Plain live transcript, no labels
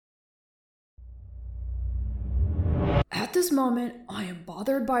At this moment, I am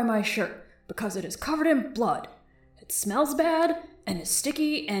bothered by my shirt because it is covered in blood. It smells bad and is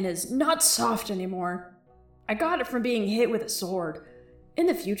sticky and is not soft anymore. I got it from being hit with a sword. In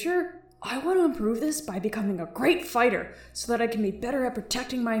the future, I want to improve this by becoming a great fighter so that I can be better at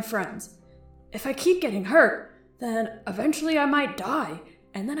protecting my friends. If I keep getting hurt, then eventually I might die,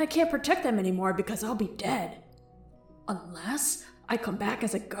 and then I can't protect them anymore because I'll be dead. Unless I come back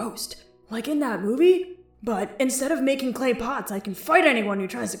as a ghost, like in that movie, but instead of making clay pots, I can fight anyone who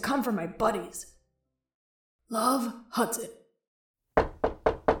tries to come for my buddies. Love, Hudson.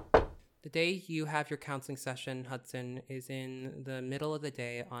 The day you have your counseling session, Hudson, is in the middle of the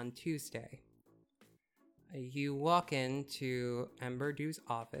day on Tuesday. You walk into Ember Dew's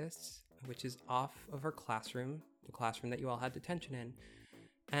office, which is off of her classroom, the classroom that you all had detention in.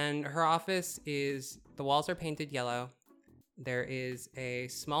 And her office the walls are painted yellow. There is a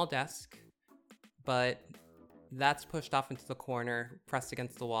small desk, but that's pushed off into the corner, pressed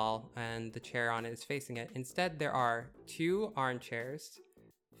against the wall, and the chair on it is facing it. Instead, there are 2 armchairs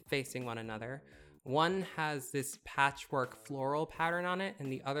facing one another. One has this patchwork floral pattern on it,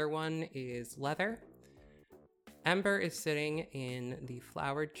 and the other one is leather. Ember is sitting in the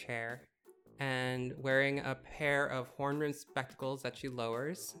flowered chair and wearing a pair of horn-rimmed spectacles that she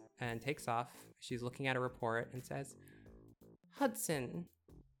lowers and takes off. She's looking at a report and says, "Hudson,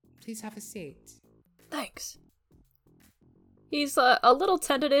 please have a seat." Thanks. He's a little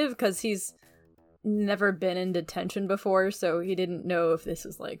tentative because he's never been in detention before, so he didn't know if this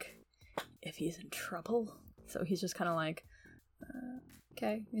was if he's in trouble. So he's just kind of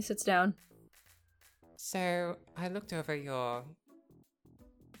okay. He sits down. So I looked over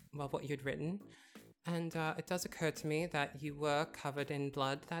what you'd written, and it does occur to me that you were covered in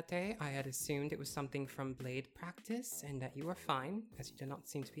blood that day. I had assumed it was something from blade practice and that you were fine, as you did not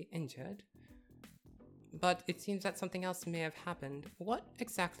seem to be injured. But it seems that something else may have happened. What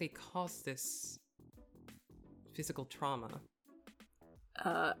exactly caused this physical trauma?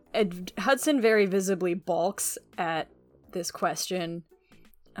 Hudson very visibly balks at this question.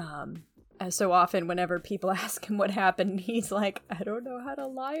 As so often, whenever people ask him what happened, he's like, I don't know how to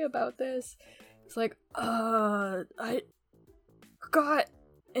lie about this. It's like, I got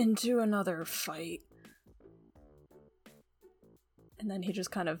into another fight. And then he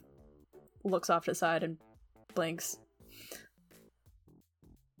just kind of looks off to the side and blinks.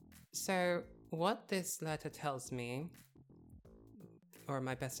 So, what this letter tells me, or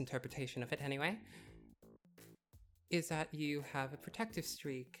my best interpretation of it anyway, is that you have a protective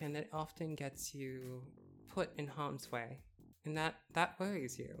streak and it often gets you put in harm's way. And that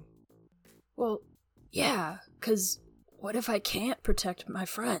worries you. Well, yeah, 'cause what if I can't protect my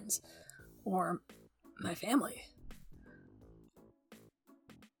friends? Or my family?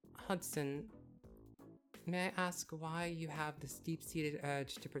 Hudson, may I ask why you have this deep-seated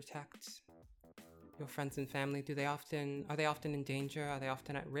urge to protect your friends and family? Are they often in danger? Are they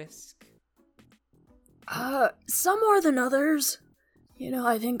often at risk? Some more than others.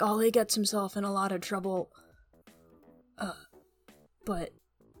 I think Ollie gets himself in a lot of trouble. But,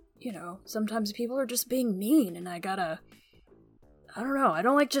 sometimes people are just being mean, and I don't know, I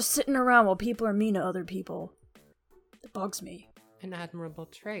don't like just sitting around while people are mean to other people. It bugs me. An admirable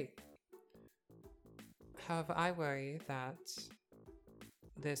trait. However, I worry that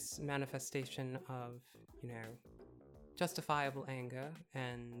this manifestation of, justifiable anger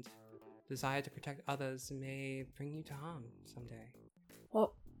and desire to protect others may bring you to harm someday.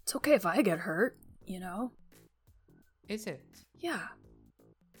 Well, it's okay if I get hurt, Is it? Yeah.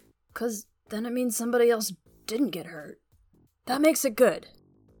 'Cause then it means somebody else didn't get hurt. That makes it good.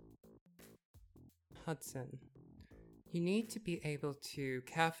 Hudson, you need to be able to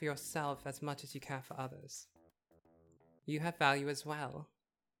care for yourself as much as you care for others. You have value as well.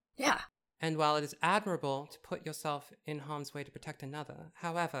 Yeah. And while it is admirable to put yourself in harm's way to protect another,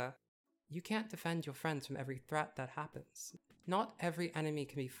 however, you can't defend your friends from every threat that happens. Not every enemy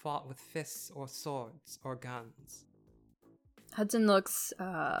can be fought with fists or swords or guns. Hudson looks,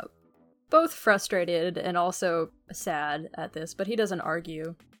 both frustrated and also sad at this, but he doesn't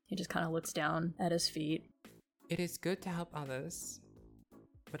argue. He just kind of looks down at his feet. It is good to help others,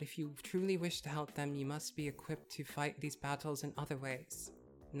 but if you truly wish to help them, you must be equipped to fight these battles in other ways,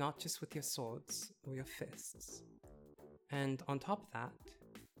 not just with your swords or your fists. And on top of that,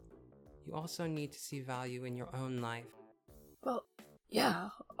 you also need to see value in your own life. Well, yeah,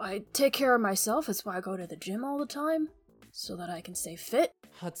 I take care of myself. That's why I go to the gym all the time, so that I can stay fit.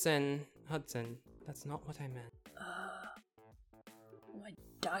 Hudson, that's not what I meant. My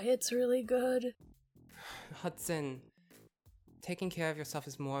diet's really good. Hudson, taking care of yourself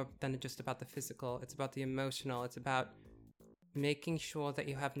is more than just about the physical. It's about the emotional. It's about making sure that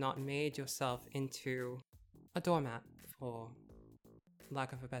you have not made yourself into a doormat, for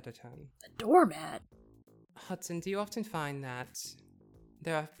lack of a better term. A doormat? Hudson, do you often find that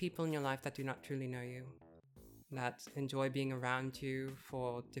there are people in your life that do not truly know you, that enjoy being around you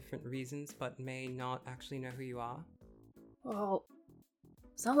for different reasons but may not actually know who you are? Well,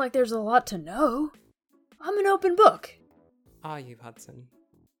 it's not like there's a lot to know. I'm an open book. Are you, Hudson?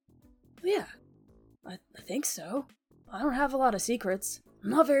 Yeah, I think so. I don't have a lot of secrets. I'm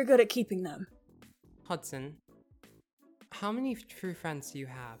not very good at keeping them. Hudson, how many true friends do you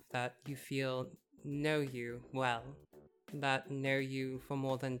have that you feel know you well, that know you for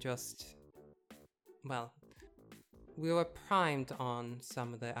more than just, well, we were primed on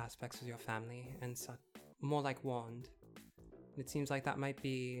some of the aspects of your family and such, more like warned. It seems like that might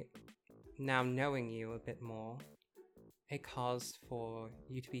be, now knowing you a bit more, a cause for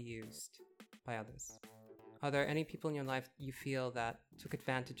you to be used by others. Are there any people in your life you feel that took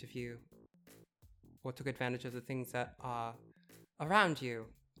advantage of you, or took advantage of the things that are around you?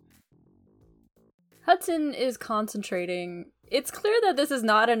 Hudson is concentrating. It's clear that this is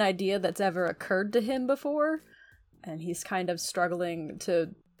not an idea that's ever occurred to him before, and he's kind of struggling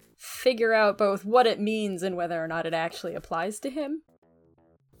to figure out both what it means and whether or not it actually applies to him.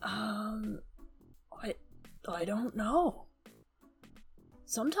 I don't know.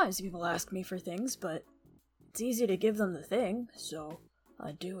 Sometimes people ask me for things, but it's easy to give them the thing, so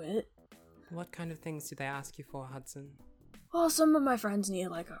I do it. What kind of things do they ask you for, Hudson? Well, some of my friends need,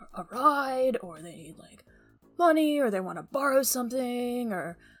 like, a ride, or they need, like, money, or they want to borrow something,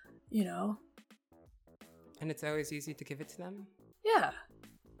 or, you know. And it's always easy to give it to them? Yeah.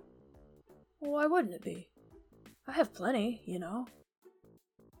 Well, why wouldn't it be? I have plenty, you know.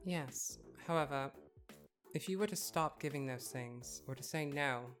 Yes. However, if you were to stop giving those things, or to say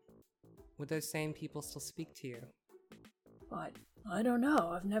no, would those same people still speak to you? I don't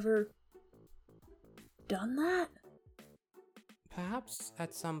know. I've never done that. Perhaps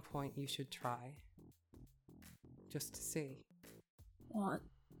at some point you should try. Just to see. Well,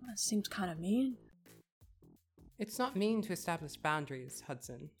 that seems kind of mean. It's not mean to establish boundaries,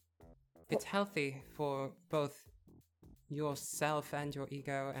 Hudson. It's healthy for both yourself and your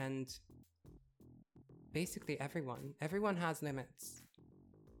ego and basically everyone. Everyone has limits.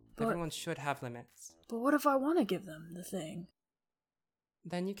 Everyone should have limits. But what if I want to give them the thing?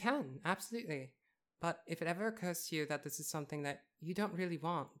 Then you can, absolutely. But if it ever occurs to you that this is something that you don't really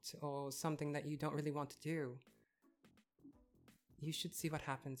want, or something that you don't really want to do, you should see what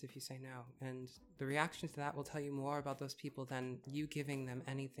happens if you say no. And the reaction to that will tell you more about those people than you giving them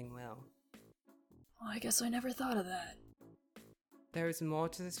anything will. Well, I guess I never thought of that. There is more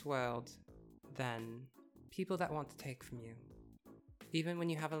to this world than people that want to take from you. Even when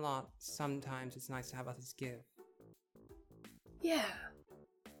you have a lot, sometimes it's nice to have others give. Yeah.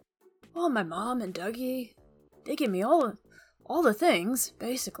 Well, my mom and Dougie, they give me all the things,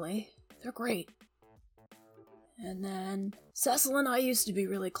 basically. They're great. And then Cecil and I used to be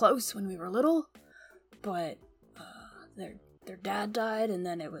really close when we were little, but their dad died, and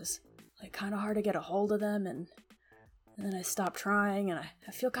then it was like kind of hard to get a hold of them, and then I stopped trying, and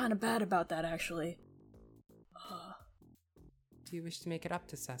I feel kind of bad about that, actually. Do you wish to make it up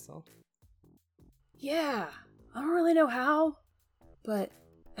to Cecil? Yeah, I don't really know how, but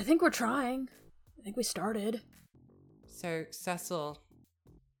I think we're trying. I think we started. So, Cecil,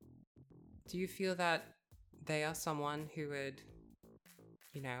 do you feel that they are someone who would,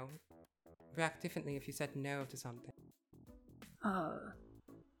 react differently if you said no to something?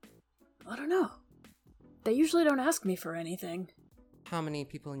 I don't know. They usually don't ask me for anything. How many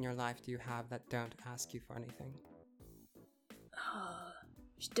people in your life do you have that don't ask you for anything?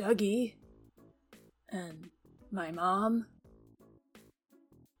 Dougie. And my mom.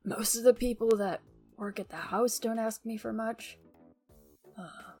 Most of the people that work at the house don't ask me for much.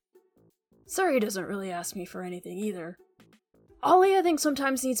 Surrey doesn't really ask me for anything either. Ollie, I think,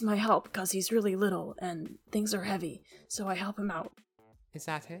 sometimes needs my help because he's really little and things are heavy, so I help him out. Is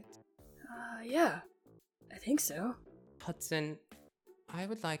that it? Yeah. I think so. Hudson, I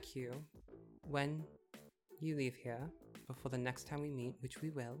would like you, when you leave here, before the next time we meet, which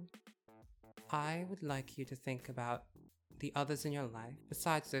we will, I would like you to think about the others in your life,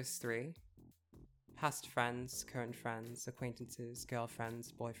 besides those three. Past friends, current friends, acquaintances,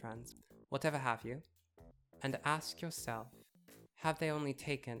 girlfriends, boyfriends, whatever have you. And ask yourself, have they only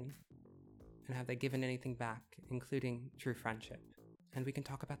taken, and have they given anything back, including true friendship? And we can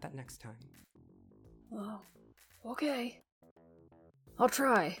talk about that next time. Well, okay. I'll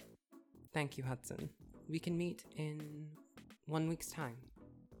try. Thank you, Hudson. We can meet in 1 week's time.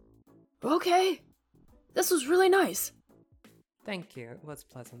 Okay. This was really nice. Thank you. It was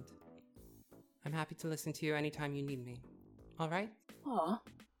pleasant. I'm happy to listen to you anytime you need me. All right? Aw,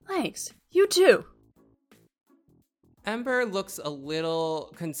 thanks. You too. Ember looks a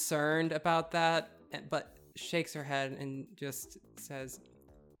little concerned about that, but shakes her head and just says,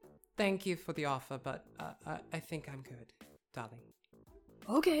 "Thank you for the offer, but I think I'm good, darling."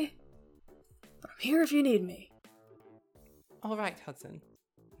 Okay. I'm here if you need me. All right, Hudson.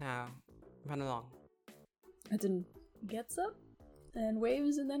 Now, run along. Hudson gets up and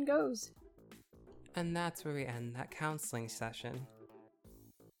waves and then goes. And that's where we end that counseling session.